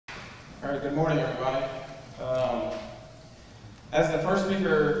All right, good morning, everybody. As the first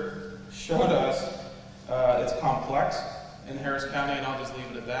speaker showed us, it's complex in Harris County, and I'll just leave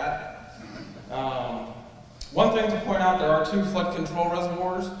it at that. One thing to point out, there are 2 flood control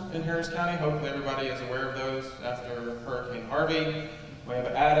reservoirs in Harris County. Hopefully everybody is aware of those after Hurricane Harvey. We have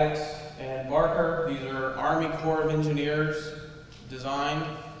Addicts and Barker. These are Army Corps of Engineers designed,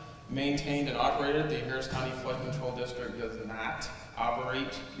 maintained, and operated. The Harris County Flood Control District does not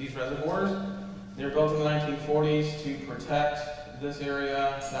operate these reservoirs. They were built in the 1940s to protect this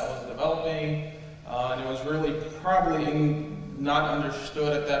area that was developing, and it was really probably not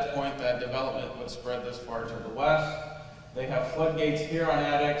understood at that point that development would spread this far to the west. They have floodgates here on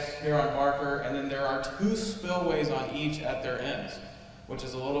Addicts, here on Barker, and then there are 2 spillways on each at their ends, which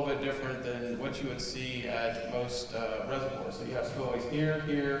is a little bit different than what you would see at most reservoirs. So you have spillways here,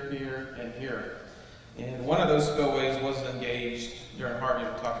 here, here, and here. And one of those spillways was engaged during Harvey.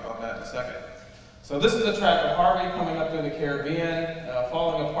 We'll talk about that in a second. So this is the track of Harvey coming up through the Caribbean,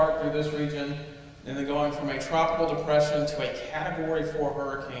 falling apart through this region, and then going from a tropical depression to a Category 4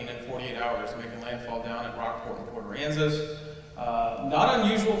 hurricane in 48 hours, making landfall down at Rockport and Port Aransas. Not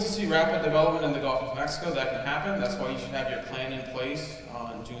unusual to see rapid development in the Gulf of Mexico. That can happen. That's why you should have your plan in place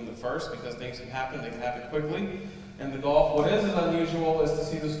on June the 1st, because things can happen. They can happen quickly. In the Gulf, what is unusual is to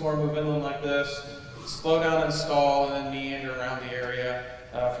see the storm move inland like this, slow down and stall, and then meander around the area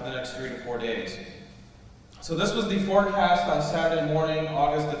for the next 3 to 4 days. So this was the forecast on Saturday morning,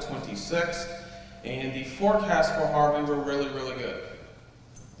 August the 26th, and the forecast for Harvey were really, really good.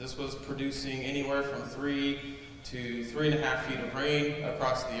 This was producing anywhere from 3 to 3.5 feet of rain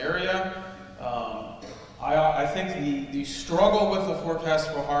across the area. I think the struggle with the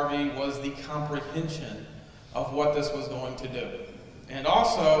forecast for Harvey was the comprehension of what this was going to do. And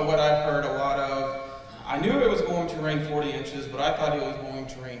also what I've heard a lot of, I knew it was going to rain 40 inches, but I thought it was going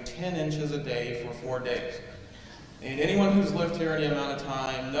to rain 10 inches a day for 4 days. And anyone who's lived here any amount of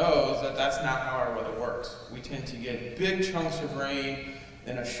time knows that that's not how our weather works. We tend to get big chunks of rain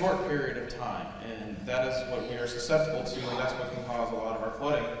in a short period of time, and that is what we are susceptible to, and that's what can cause a lot of our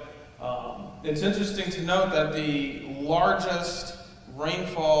flooding. It's interesting to note that the largest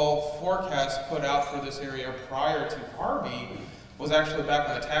rainfall forecast put out for this area prior to Harvey was actually back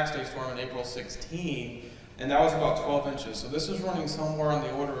on the tax day storm in April 16, and that was about 12 inches. So this is running somewhere on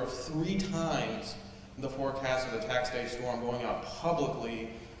the order of 3 times the forecast of the tax day storm going out publicly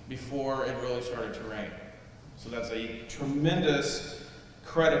before it really started to rain. So that's a tremendous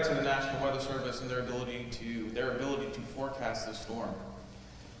credit to the National Weather Service and their ability to forecast this storm.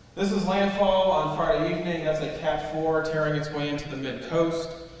 This is landfall on Friday evening. That's a Cat 4 tearing its way into the mid-coast.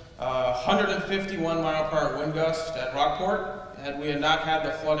 151 mile per hour wind gust at Rockport. Had we had not had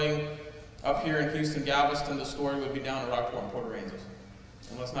the flooding up here in Houston, Galveston, the story would be down at Rockport and Port Aransas.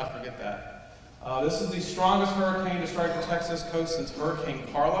 And let's not forget that. This is the strongest hurricane to strike the Texas coast since Hurricane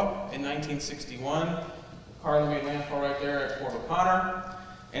Carla in 1961. Carla made landfall right there at Port O'Connor.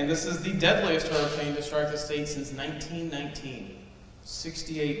 And this is the deadliest hurricane to strike the state since 1919.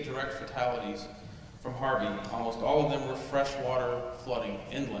 68 direct fatalities from Harvey. Almost all of them were freshwater flooding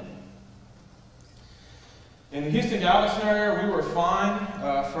inland. In the Houston-Galveston area, we were fine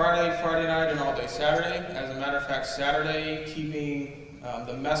Friday night, and all day Saturday. As a matter of fact, Saturday, keeping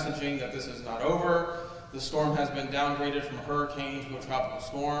the messaging that this is not over. The storm has been downgraded from a hurricane to a tropical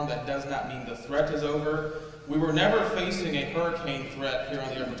storm. That does not mean the threat is over. We were never facing a hurricane threat here on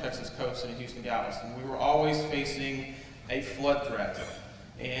the upper Texas coast in Houston-Galveston. We were always facing a flood threat.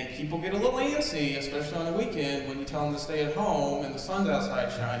 And people get a little antsy, especially on the weekend, when you tell them to stay at home and the sun's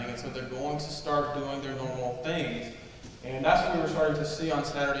outside shining, and so they're going to start doing their normal things. And that's what we were starting to see on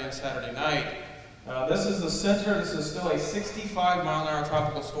Saturday and Saturday night. This is the center. This is still a 65-mile-an-hour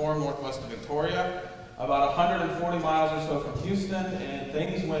tropical storm northwest of Victoria, about 140 miles or so from Houston, and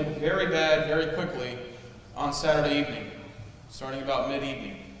things went very bad very quickly on Saturday evening, starting about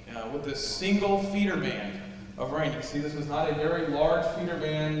mid-evening, with this single feeder band of rain. You see, this is not a very large feeder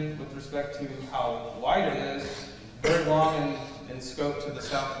band with respect to how wide it is, very long in scope to the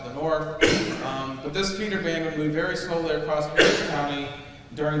south to the north, but this feeder band would move very slowly across Harris County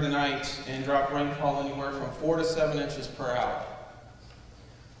during the night and drop rainfall anywhere from 4 to 7 inches per hour.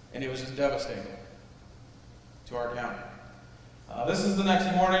 And it was just devastating to our county. This is the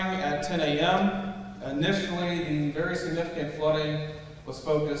next morning at 10 a.m. Initially, the very significant flooding was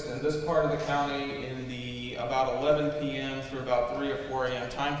focused in this part of the county in the about 11 p.m. through about 3 or 4 a.m.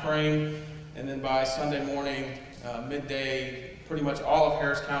 time frame. And then by Sunday morning, midday, pretty much all of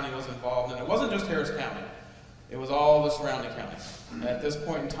Harris County was involved. And it wasn't just Harris County. It was all the surrounding counties. At this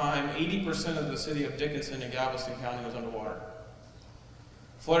point in time, 80% of the city of Dickinson and Galveston County was underwater.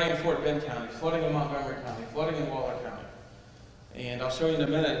 flooding in Fort Bend County, flooding in Montgomery County, flooding in Waller County. And I'll show you in a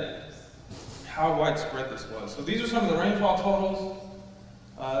minute how widespread this was. So these are some of the rainfall totals.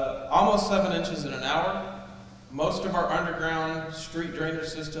 Almost 7 inches in an hour. Most of our underground street drainage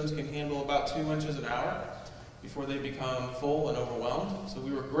systems can handle about 2 inches an hour before they become full and overwhelmed. So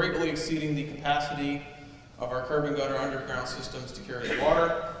we were greatly exceeding the capacity of our curb and gutter underground systems to carry the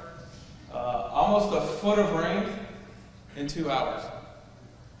water. Almost a foot of rain in 2 hours.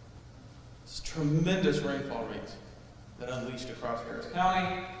 It's tremendous rainfall rates that unleashed across Harris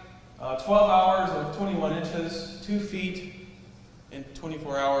County. 12 hours of 21 inches, 2 feet in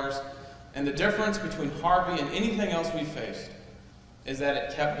 24 hours. And the difference between Harvey and anything else we faced is that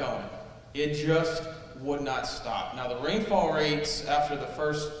it kept going. It just would not stop. Now the rainfall rates after the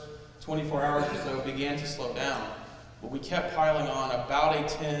first 24 hours or so began to slow down, but we kept piling on about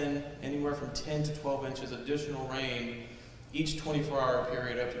anywhere from 10 to 12 inches additional rain each 24-hour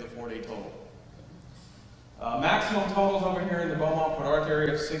period up to the 4-day total. Maximum totals over here in the Beaumont-Port Arthur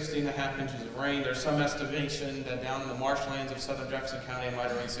area of 60.5 inches of rain. There's some estimation that down in the marshlands of southern Jefferson County it might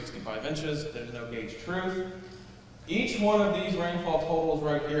have rained 65 inches. There's no gauge truth. Each one of these rainfall totals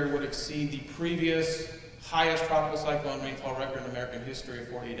right here would exceed the previous highest tropical cyclone rainfall record in American history of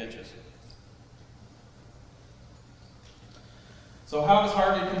 48 inches. So how does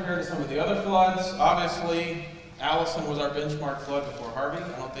Harvey compare to some of the other floods? Obviously, Allison was our benchmark flood before Harvey.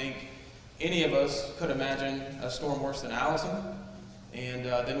 I don't think any of us could imagine a storm worse than Allison, and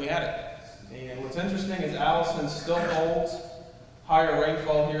then we had it. And what's interesting is Allison still holds higher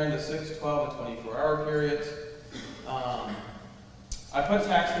rainfall here in the 6, 12, and 24-hour periods. I put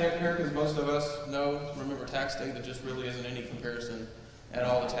tax day up here because most of us remember tax day. There just really isn't any comparison at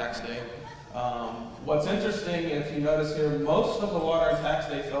all to tax day. What's interesting, if you notice here, most of the water in tax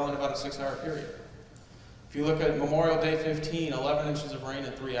day fell in about a 6-hour period. If you look at Memorial Day 15, 11 inches of rain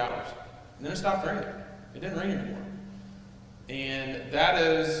in 3 hours. And then it stopped raining. It didn't rain anymore. And that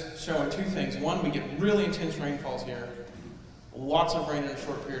is showing two things. One, we get really intense rainfalls here. Lots of rain in a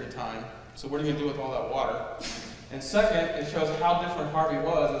short period of time. So what are you going to do with all that water? And second, it shows how different Harvey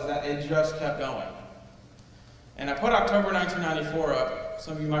was, is that it just kept going. And I put October 1994 up.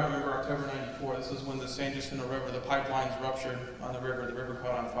 Some of you might remember October 94. This is when the San Jacinto River, the pipelines ruptured on the river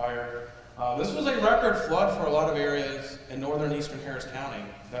caught on fire. This was a record flood for a lot of areas in northern eastern Harris County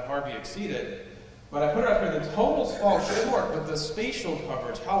that Harvey exceeded. But I put it up here, the totals fall short, but the spatial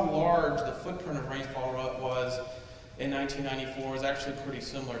coverage, how large the footprint of rainfall was in 1994 is actually pretty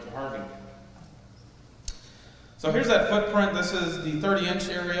similar to Harvey. So here's that footprint. This is the 30-inch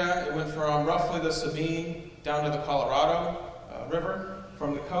area. It went from roughly the Sabine down to the Colorado River.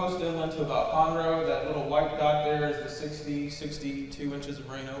 From the coast inland to the Conroe, that little white dot there is the 62 inches of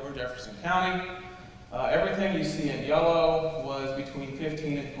rain over Jefferson County. Everything you see in yellow was between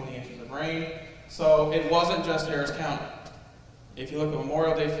 15 and 20 inches of rain. So it wasn't just Harris County. If you look at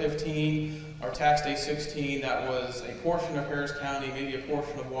Memorial Day 15 or Tax Day 16, that was a portion of Harris County, maybe a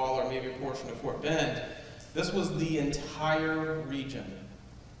portion of Waller, maybe a portion of Fort Bend. This was the entire region.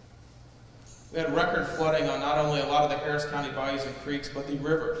 We had record flooding on not only a lot of the Harris County bayous and creeks, but the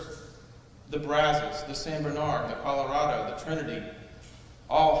rivers, the Brazos, the San Bernard, the Colorado, the Trinity,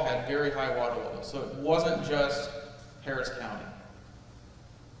 all had very high water levels. So it wasn't just Harris County.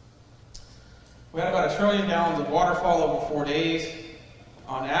 We had about 1 trillion gallons of waterfall over 4 days.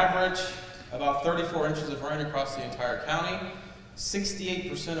 On average, about 34 inches of rain across the entire county,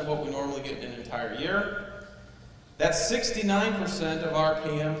 68% of what we normally get in an entire year. That's 69% of our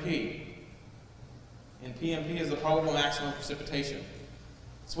PMP. And PMP is the probable maximum precipitation.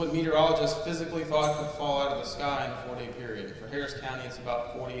 It's what meteorologists physically thought could fall out of the sky in a 4-day period. For Harris County, it's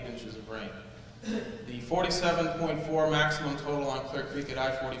about 48 inches of rain. The 47.4 maximum total on Clear Creek at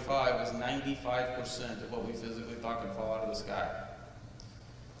I-45 was 95% of what we physically thought could fall out of the sky.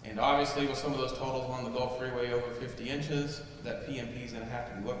 And obviously, with some of those totals on the Gulf Freeway over 50 inches, that PMP is going to have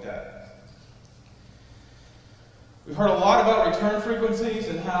to be looked at. We've heard a lot about return frequencies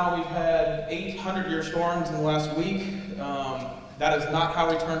and how we've had 800-year storms in the last week. That is not how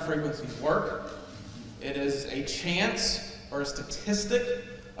return frequencies work. It is a chance or a statistic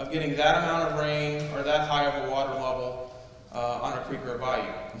of getting that amount of rain or that high of a water level on a creek or a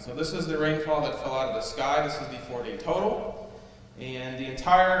bayou. And so this is the rainfall that fell out of the sky. This is the 4-day total. And the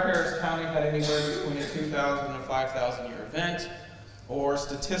entire Harris County had anywhere between a 2,000 and a 5,000 year event, or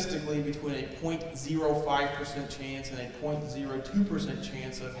statistically between a 0.05% chance and a 0.02%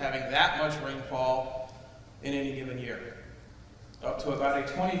 chance of having that much rainfall in any given year. Up to about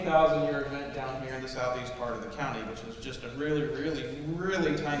a 20,000 year event down here in the southeast part of the county, which is just a really, really,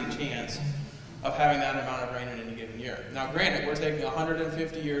 really tiny chance of having that amount of rain in any given year. Now granted, we're taking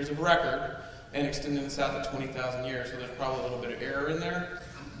 150 years of record and extending this out to 20,000 years, so there's probably a little bit of error in there,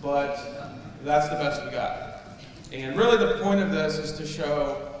 but that's the best we got. And really the point of this is to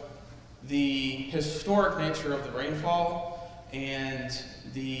show the historic nature of the rainfall and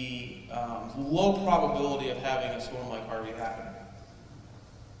the low probability of having a storm like Harvey happen.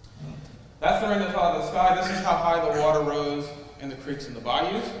 That's the rain that fell out of the sky. This is how high the water rose in the creeks and the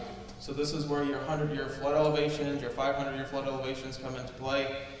bayous. So this is where your 100-year flood elevations, your 500-year flood elevations come into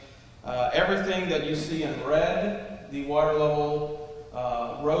play. Everything that you see in red, the water level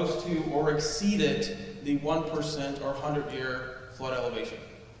rose to or exceeded the 1% or 100-year flood elevation.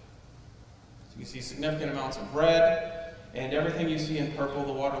 So you see significant amounts of red, and everything you see in purple,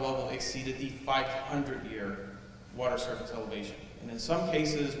 the water level exceeded the 500-year water surface elevation. And in some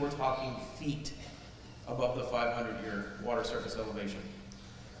cases, we're talking feet above the 500-year water surface elevation.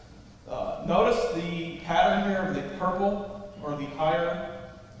 Notice the pattern here of the purple, or the higher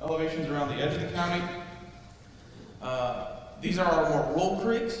elevations around the edge of the county. These are our more rural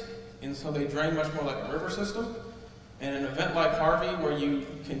creeks, and so they drain much more like a river system. And an event like Harvey, where you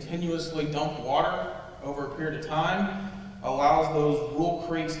continuously dump water over a period of time, allows those rural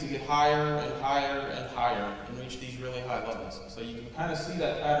creeks to get higher and higher and higher and reach these really high levels. So you can kind of see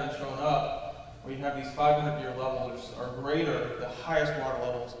that pattern showing up, where you have these 500-year levels are greater, the highest water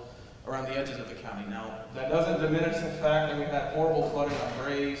levels around the edges of the county. Now, that doesn't diminish the fact that we've had horrible flooding on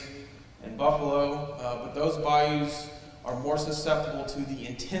Grays and Buffalo, but those bayous are more susceptible to the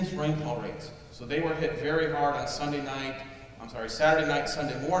intense rainfall rates. So they were hit very hard on Saturday night,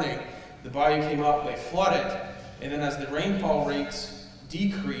 Sunday morning. The bayou came up, they flooded, and then as the rainfall rates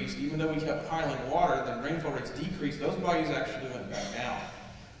decreased, even though we kept piling water, the rainfall rates decreased, those bayous actually went back down,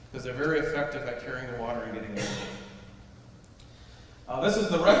 because they're very effective at carrying the water and getting it over. This is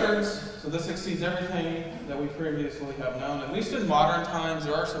the records, so this exceeds everything that we previously have known. At least in modern times,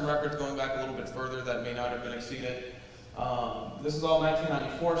 there are some records going back a little bit further that may not have been exceeded. This is all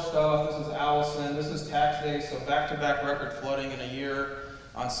 1994 stuff. This is Allison. This is tax day, so back-to-back record flooding in a year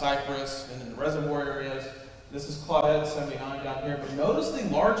on Cypress and in the reservoir areas. This is Claudette, 79 down here. But notice the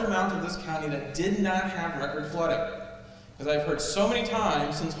large amount of this county that did not have record flooding. Because I've heard so many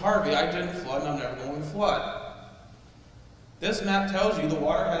times since Harvey, I didn't flood and I'm never going to flood. This map tells you the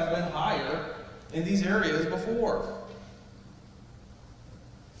water has been higher in these areas before.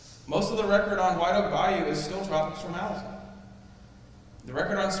 Most of the record on White Oak Bayou is still tropics from Allison. The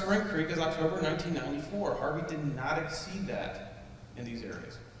record on Spring Creek is October 1994. Harvey did not exceed that in these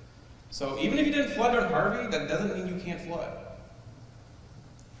areas. So even if you didn't flood on Harvey, that doesn't mean you can't flood.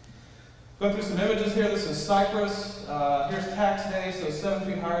 Go through some images here. This is Cypress. Here's tax day, so 7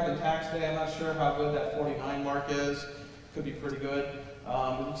 feet higher than tax day. I'm not sure how good that 49 mark is. Could be pretty good.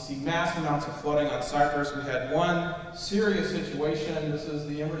 You can see massive amounts of flooding on Cypress. We had one serious situation. This is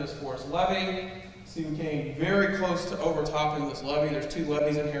the Inverness Forest levee. See, we came very close to overtopping this levee. There's two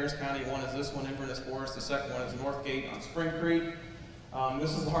levees in Harris County. One is this one, Inverness Forest. The second one is Northgate on Spring Creek.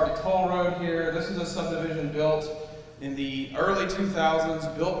 This is the Hardy Toll Road here. This is a subdivision built in the early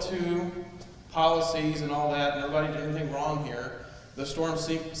 2000s, built to policies and all that, and nobody did anything wrong here. The storm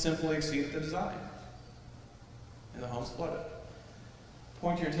simply exceeded the design, and the homes flooded.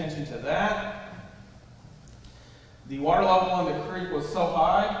 Point your attention to that. The water level in the creek was so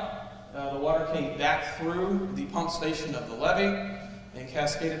high, the water came back through the pump station of the levee and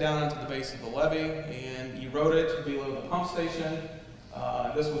cascaded down into the base of the levee and eroded below the pump station.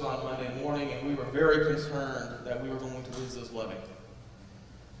 This was on Monday morning, and we were very concerned that we were going to lose this levee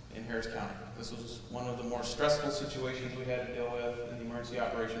in Harris County. This was one of the more stressful situations we had to deal with in the Emergency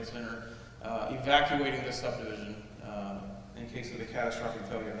Operations Center, evacuating the subdivision in case of the catastrophic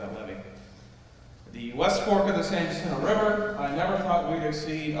failure of that levee. The West Fork of the San Jacinto River, I never thought we'd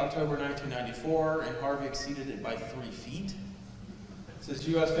exceed October 1994, and Harvey exceeded it by 3 feet. This is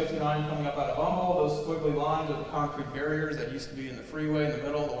US 59 coming up out of Humboldt. Those squiggly lines are the concrete barriers that used to be in the freeway in the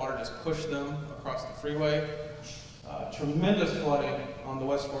middle. The water just pushed them across the freeway. Tremendous flooding on the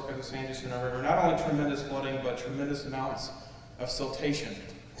West Fork of the San Jacinto River. Not only tremendous flooding, but tremendous amounts of siltation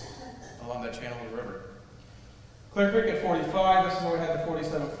along that channel of the river. Clear Creek at 45, this is where we had the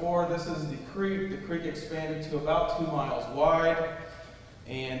 47-4. This is the creek. The creek expanded to about 2 miles wide,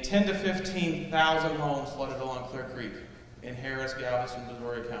 and 10 to 15,000 homes flooded along Clear Creek in Harris, Galveston, and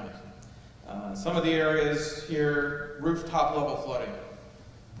Missouri counties. Some of the areas here, rooftop level flooding,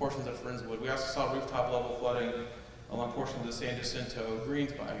 portions of Friendswood. We also saw rooftop level flooding along portions of the San Jacinto,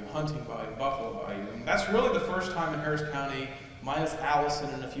 Greens Bayou, Hunting Bayou, Buffalo Bayou. And that's really the first time in Harris County, minus Allison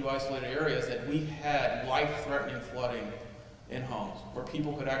and a few isolated areas, that we had life-threatening flooding in homes, where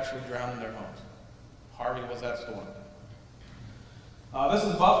people could actually drown in their homes. Harvey was that storm. This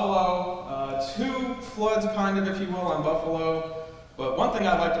is Buffalo. Two floods, kind of, if you will, on Buffalo. But one thing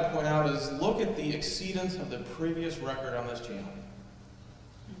I'd like to point out is look at the exceedance of the previous record on this channel.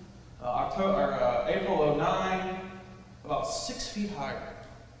 April '09, about 6 feet higher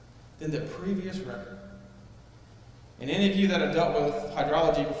than the previous record. And any of you that have dealt with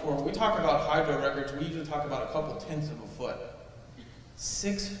hydrology before, when we talk about hydro records, we usually talk about a couple tenths of a foot.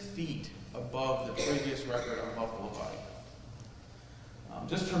 6 feet above the previous record on Buffalo Body.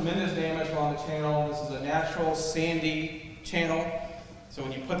 Just tremendous damage along the channel. This is a natural sandy channel. So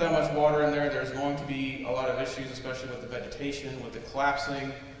when you put that much water in there, there's going to be a lot of issues, especially with the vegetation, with the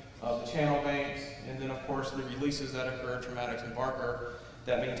collapsing of the channel banks, and then of course the releases that occur, traumatics and Barker,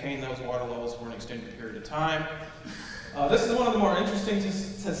 that maintain those water levels for an extended period of time. This is one of the more interesting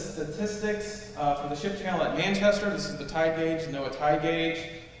statistics for the ship channel at Manchester. This is the tide gauge, NOAA tide gauge,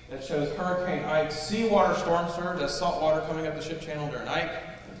 that shows Hurricane Ike's seawater storm surge, that's salt water coming up the ship channel during Ike,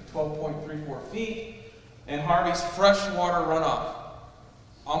 12.34 feet, and Harvey's freshwater runoff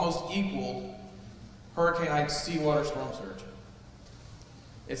almost equaled Hurricane Ike's seawater storm surge.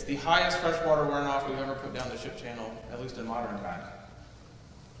 It's the highest freshwater runoff we've ever put down the ship channel, at least in modern times.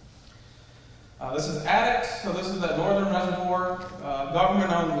 This is Addicts, so this is that northern reservoir.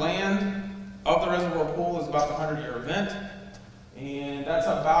 Government-owned land of the reservoir pool is about the 100-year event, and that's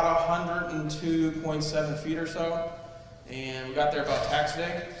about 102.7 feet or so. And we got there about tax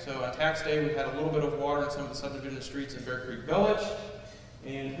day. So on tax day, we had a little bit of water in some of the subdivision streets in Bear Creek Village.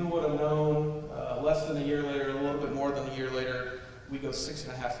 And who would have known, less than a year later, a little bit more than a year later, we go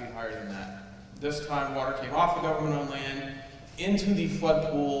 6.5 feet higher than that. This time, water came off the government-owned land into the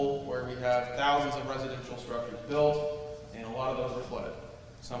flood pool, where we have thousands of residential structures built, and a lot of those were flooded.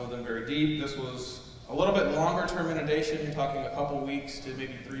 Some of them very deep. This was a little bit longer term inundation. You're talking a couple weeks to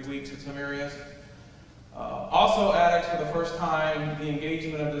maybe 3 weeks in some areas. Also added for the first time the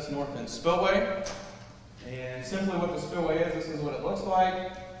engagement of this North End spillway. And simply what the spillway is, this is what it looks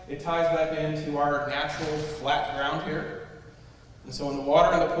like. It ties back into our natural flat ground here. And so when the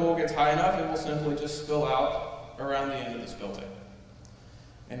water in the pool gets high enough, it will simply just spill out around the end of the spillway.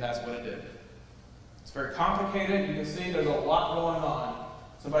 And that's what it did. It's very complicated. You can see there's a lot going on.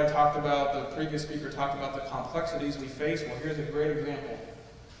 Somebody talked about, the previous speaker talked about the complexities we face. Well, here's a great example.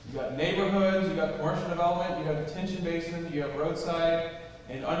 You've got neighborhoods, you've got commercial development, you have detention basins, you have roadside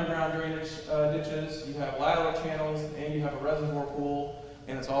and underground drainage ditches, you have lateral channels, and you have a reservoir pool,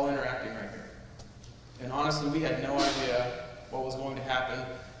 and it's all interacting right here. And honestly, we had no idea what was going to happen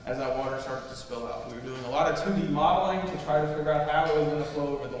as that water started to spill out. We were doing a lot of 2D modeling to try to figure out how it was going to flow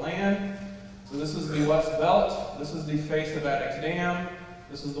over the land. So this is the west belt, this is the face of Addicts Dam,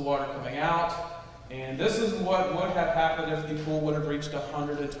 this is the water coming out, and this is what would have happened if the pool would have reached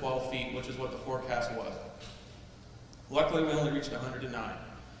 112 feet, which is what the forecast was. Luckily, we only reached 109.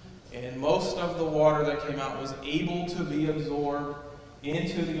 And most of the water that came out was able to be absorbed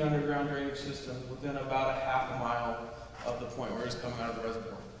into the underground drainage system within about a half a mile of the point where it's coming out of the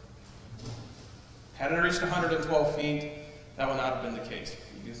reservoir. Had it reached 112 feet, that would not have been the case.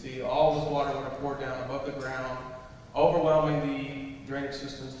 You can see all this water would have poured down above the ground, overwhelming the drainage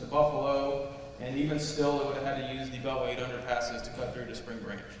systems to Buffalo, and even still it would have had to use the Beltway underpasses to cut through to spring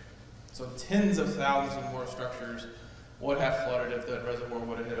drainage. So tens of thousands of more structures would have flooded if that reservoir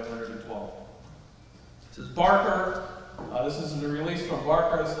would have hit 112. This is Barker. This is the release from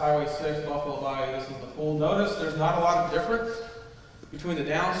Barker. This is Highway 6, Buffalo Bayou. This is the pool. Notice there's not a lot of difference between the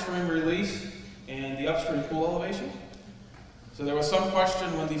downstream release and the upstream pool elevation. So there was some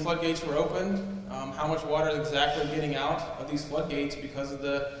question when the floodgates were opened, how much water is exactly getting out of these floodgates because of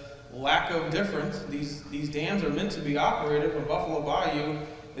the lack of difference. These dams are meant to be operated when Buffalo Bayou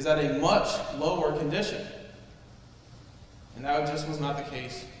is at a much lower condition. And that just was not the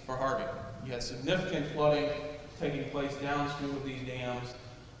case for Harvey. You had significant flooding taking place downstream of these dams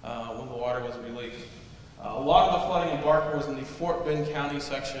when the water was released. A lot of the flooding in Barker was in the Fort Bend County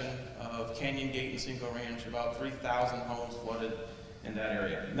section of Canyon Gate and Cinco Ranch. About 3,000 homes flooded in that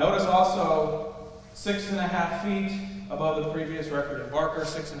area. Notice also 6.5 feet above the previous record in Barker,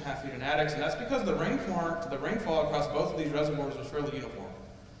 6.5 feet in Addicts, and that's because the rainfall across both of these reservoirs was fairly uniform.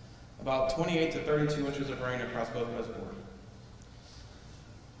 About 28 to 32 inches of rain across both reservoirs.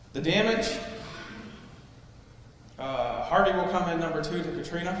 The damage, Harvey will come in number 2 to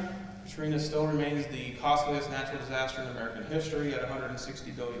Katrina. Katrina still remains the costliest natural disaster in American history at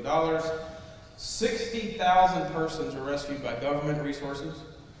 $160 billion. 60,000 persons were rescued by government resources,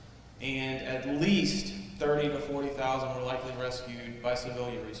 and at least 30 to 40,000 were likely rescued by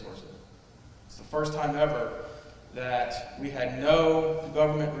civilian resources. It's the first time ever that we had no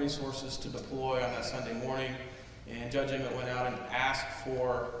government resources to deploy on that Sunday morning, and Judge Emmett went out and asked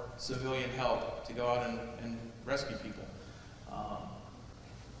for civilian help to go out and rescue people.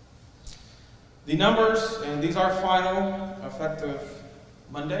 The numbers, and these are final, effective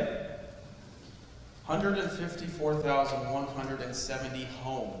Monday, 154,170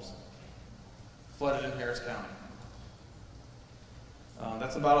 homes flooded in Harris County.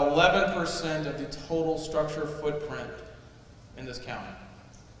 That's about 11% of the total structure footprint in this county,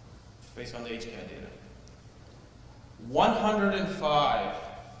 based on the HGS data.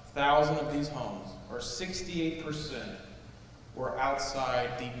 105,000 of these homes, or 68%, were outside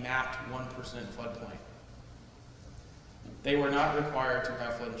the mapped 1% floodplain. They were not required to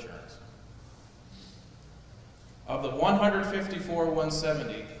have flood insurance. Of the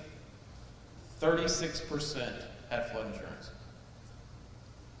 154,170, 36% had flood insurance.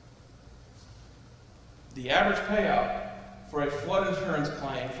 The average payout for a flood insurance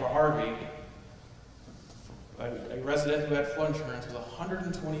claim for Harvey, a resident who had flood insurance, was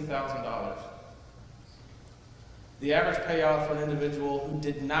 $120,000. The average payout for an individual who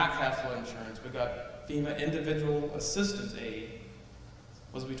did not have flood insurance, but got FEMA individual assistance aid,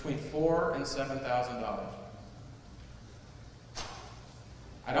 was between $4,000 and $7,000.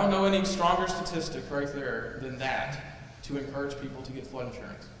 I don't know any stronger statistic right there than that to encourage people to get flood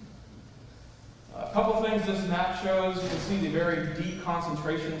insurance. A couple things this map shows. You can see the very deep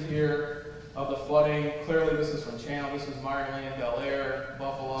concentrations here of the flooding. Clearly this is from Channel. This is Meyerland, Bel Air,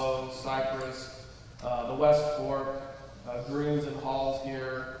 Buffalo, Cypress, the West Fork, Greens and Halls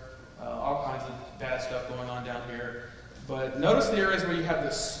here, all kinds of bad stuff going on down here. But notice the areas where you have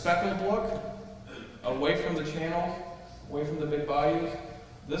this speckled look, away from the channel, away from the big bayous.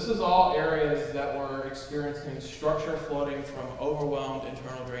 This is all areas that were experiencing structure flooding from overwhelmed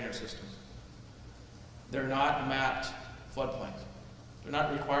internal drainage systems. They're not mapped floodplains. They're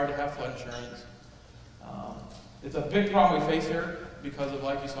not required to have flood insurance. It's a big problem we face here because of,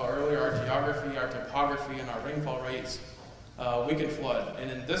 like you saw earlier, our geography, our topography, and our rainfall rates. We can flood.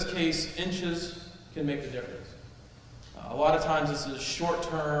 And in this case, inches can make the difference. A lot of times this is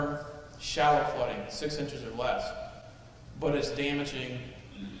short-term, shallow flooding, 6 inches or less, but it's damaging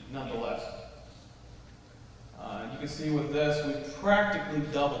nonetheless. You can see with this, we practically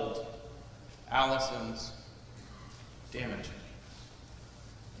doubled Allison's damage.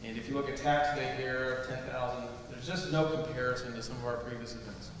 And if you look at tax day here of 10,000, there's just no comparison to some of our previous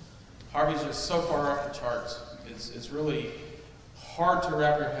events. Harvey's just so far off the charts. It's really hard to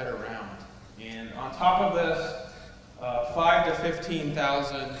wrap your head around. And on top of this, 5,000 to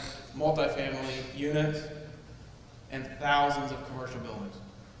 15,000 multifamily units and thousands of commercial buildings.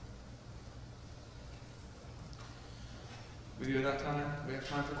 We good on time? We have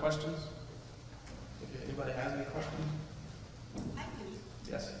time for questions? If anybody has any questions? I do.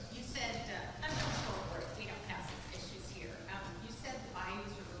 Yes. You said, I'm not sure where we don't have these issues here. You said the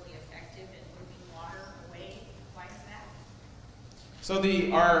bayous are really effective in moving water away. Why is that? So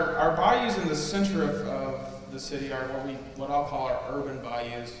our bayous in the center of the city are what I'll call our urban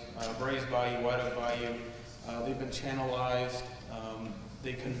bayous, Brays Bayou, White Oak Bayou. They've been channelized.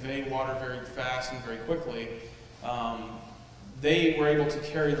 They convey water very fast and very quickly. They were able to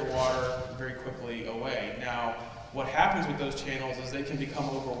carry the water very quickly away. Now, what happens with those channels is they can become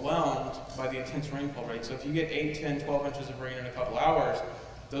overwhelmed by the intense rainfall rate. So if you get 8, 10, 12 inches of rain in a couple hours,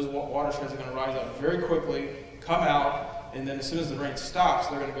 those watersheds are going to rise up very quickly, come out, and then as soon as the rain stops,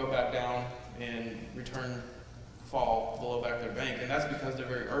 they're going to go back down and fall below back their bank. And that's because they're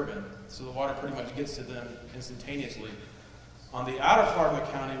very urban. So the water pretty much gets to them instantaneously. On the outer part of the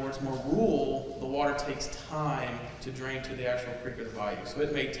county, where it's more rural, the water takes time to drain to the actual creek or the bayou. So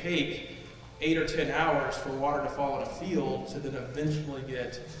it may take 8 or 10 hours for water to fall in a field to then eventually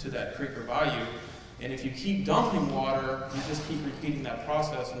get to that creek or bayou. And if you keep dumping water, you just keep repeating that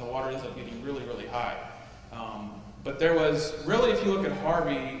process and the water ends up getting really, really high. But there was, really, if you look at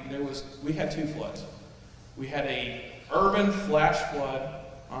Harvey, we had 2 floods. We had a urban flash flood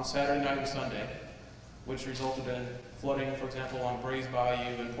on Saturday night and Sunday, which resulted in flooding, for example, on Brays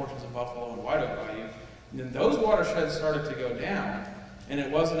Bayou and portions of Buffalo and White Oak Bayou. And then those watersheds started to go down, and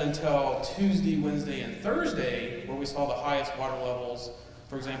it wasn't until Tuesday, Wednesday, and Thursday where we saw the highest water levels,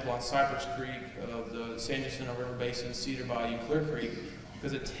 for example, on Cypress Creek, the San Jacinto River Basin, Cedar Bayou, Clear Creek,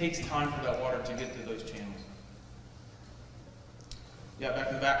 because it takes time for that water to get to those channels. Yeah, back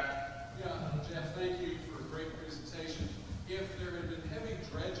in the back. Yeah, Jeff, thank you for a great presentation. If there had been heavy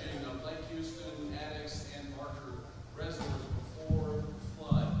dredging of Lake Houston, Addicks, and Barker reservoirs before the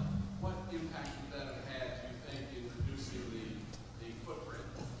flood, what impact would that have had, do you think, in reducing the footprint?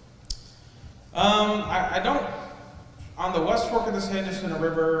 I on the West Fork of the San Jacinto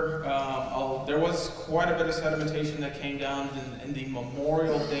River, there was quite a bit of sedimentation that came down in the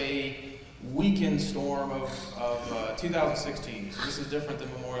Memorial Day weekend storm of 2016. So this is different than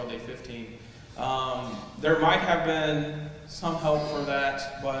Memorial Day 15. There might have been some help for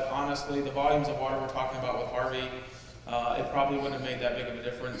that, but honestly, the volumes of water we're talking about with Harvey, it probably wouldn't have made that big of a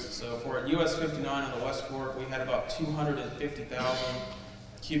difference. So for US 59 on the West Fork, we had about 250,000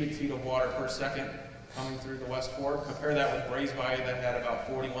 cubic feet of water per second coming through the West Fork. Compare that with Brays Bayou that had about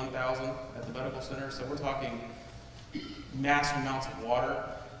 41,000 at the medical center. So we're talking massive amounts of water.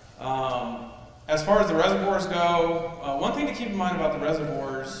 As far as the reservoirs go, one thing to keep in mind about the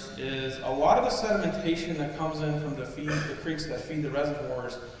reservoirs is a lot of the sedimentation that comes in from the creeks that feed the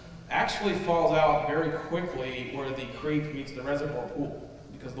reservoirs actually falls out very quickly where the creek meets the reservoir pool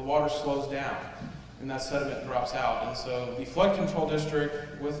because the water slows down and that sediment drops out. And so the Flood Control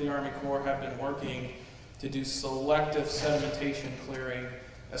District with the Army Corps have been working to do selective sedimentation clearing,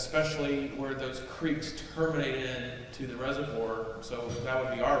 especially where those creeks terminate into the reservoir. So that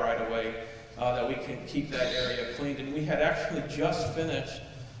would be our right of way, that we can keep that area cleaned. And we had actually just finished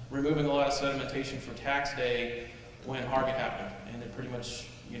removing a lot of sedimentation for tax day when Harvey happened, and it pretty much,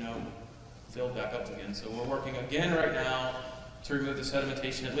 filled back up again. So we're working again right now to remove the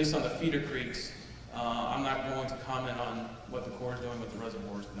sedimentation, at least on the feeder creeks. I'm not going to comment on what the Corps is doing with the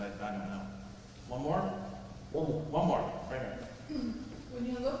reservoirs, because I don't know. One more? One more, right here. When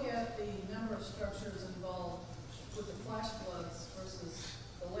you look at the number of structures involved with the flash floods versus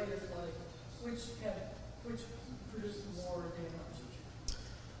the later flooding, which produced more damage?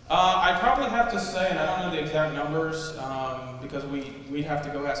 I probably have to say, and I don't know the exact numbers, because we'd have to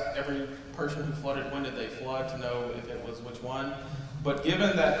go ask every person who flooded when did they flood to know if it was which one. But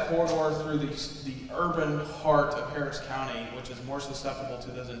given that corridor through the urban heart of Harris County, which is more susceptible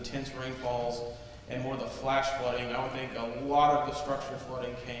to those intense rainfalls and more the flash flooding, I would think a lot of the structure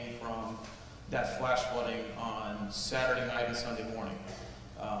flooding came from that flash flooding on Saturday night and Sunday morning.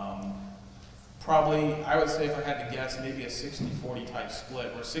 Probably, I would say if I had to guess, maybe a 60-40 type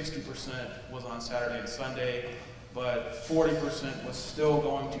split, where 60% was on Saturday and Sunday, but 40% was still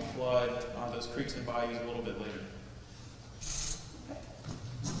going to flood on those creeks and bayous a little bit later.